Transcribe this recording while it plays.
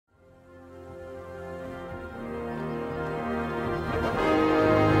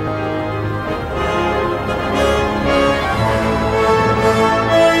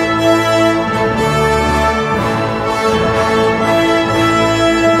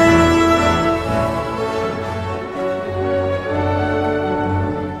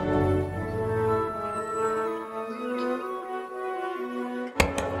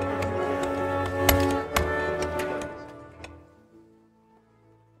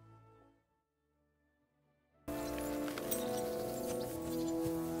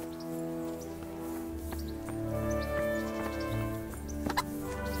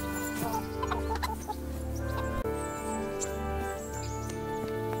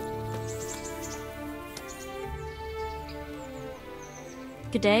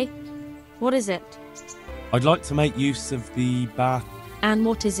Good day. What is it? I'd like to make use of the bath. And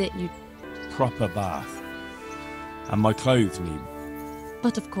what is it you... Proper bath. And my clothes need.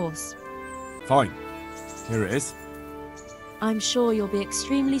 But of course. Fine. Here it is. I'm sure you'll be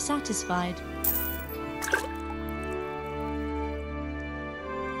extremely satisfied.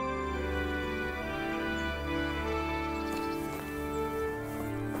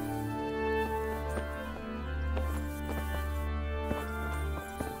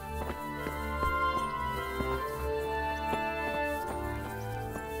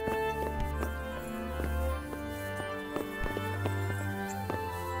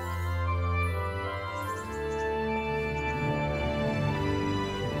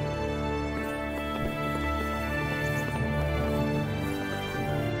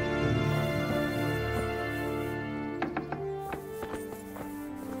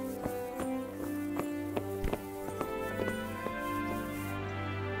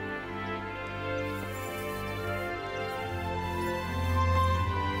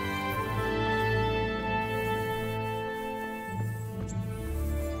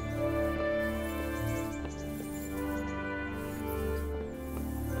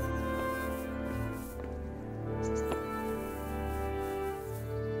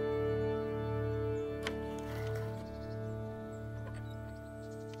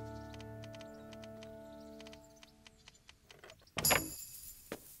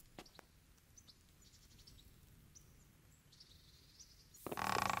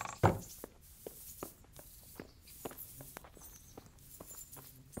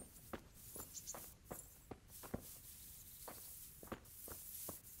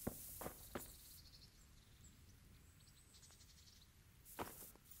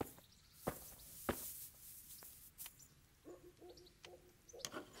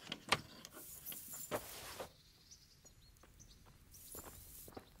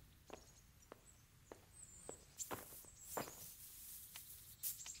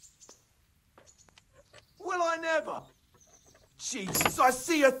 Will I never? Jesus, I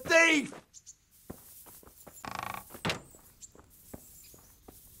see a thief!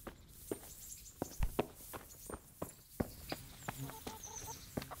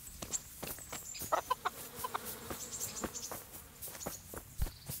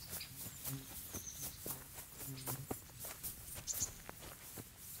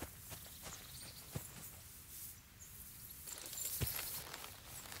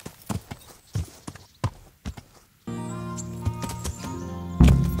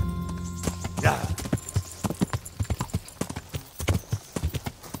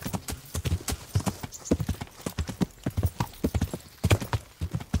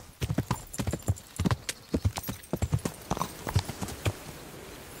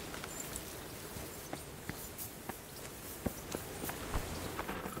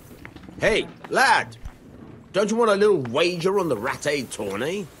 Hey, lad! Don't you want a little wager on the Ratte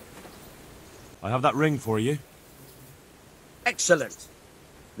tourney? I have that ring for you. Excellent.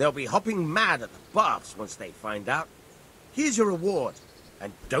 They'll be hopping mad at the baths once they find out. Here's your reward,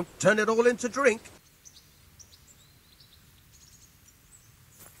 and don't turn it all into drink.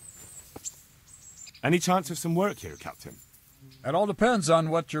 Any chance of some work here, Captain? It all depends on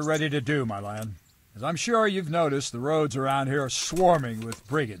what you're ready to do, my lad. As I'm sure you've noticed, the roads around here are swarming with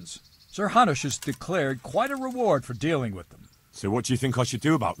brigands. Sir Hanush has declared quite a reward for dealing with them. So what do you think I should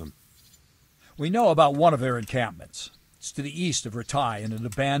do about them? We know about one of their encampments. It's to the east of Ratai in an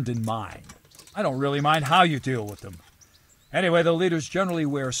abandoned mine. I don't really mind how you deal with them. Anyway, the leaders generally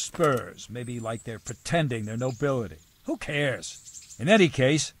wear spurs, maybe like they're pretending they're nobility. Who cares? In any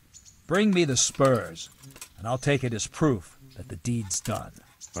case, bring me the spurs, and I'll take it as proof that the deed's done.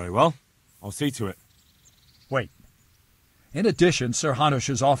 Very well. I'll see to it. Wait. In addition, Sir Hanush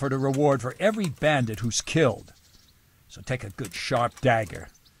has offered a reward for every bandit who's killed. So take a good sharp dagger.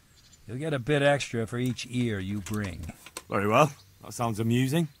 You'll get a bit extra for each ear you bring. Very well. That sounds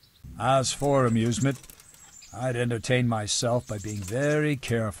amusing. As for amusement, I'd entertain myself by being very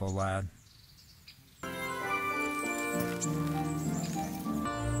careful, lad.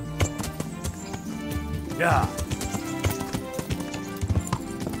 Yeah.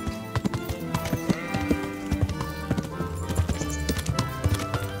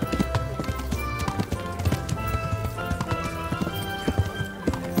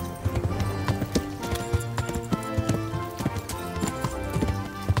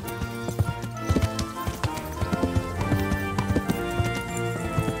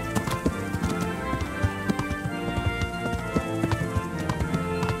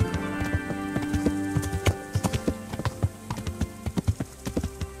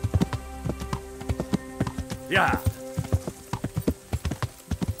 Yeah.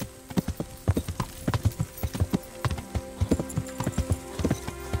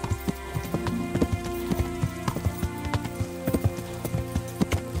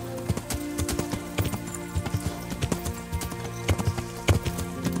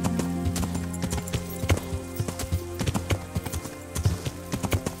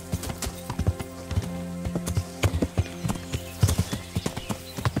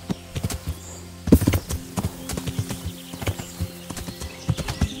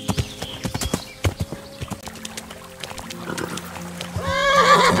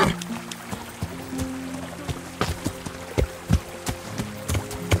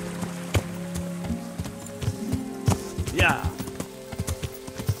 Yeah.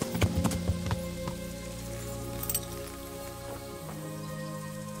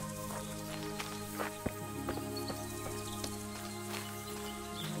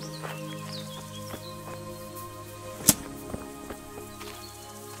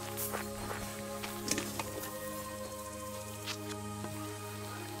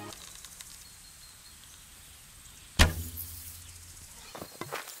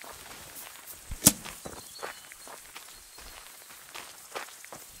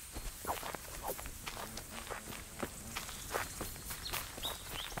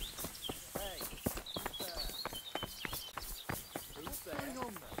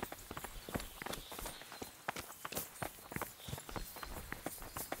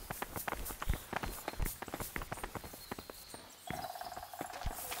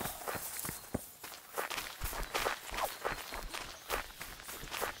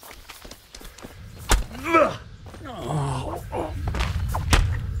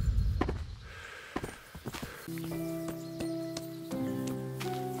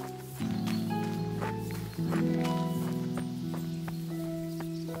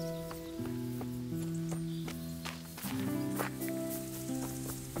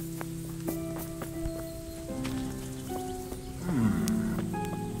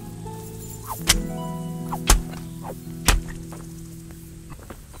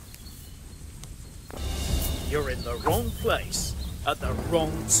 You're in the wrong place at the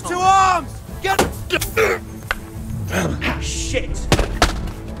wrong time. To arms! Get... Shit!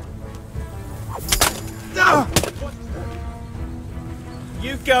 No!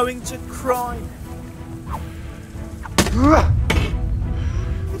 You going to cry?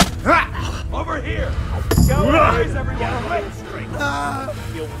 Over here! Go on, is everyone away?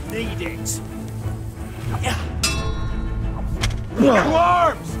 You'll need it. To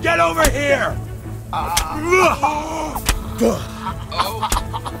arms! Get over here!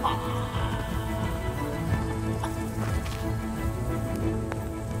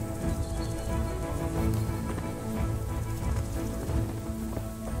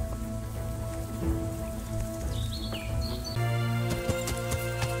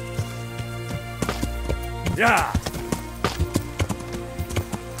 Yeah.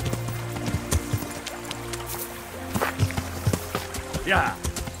 Yeah.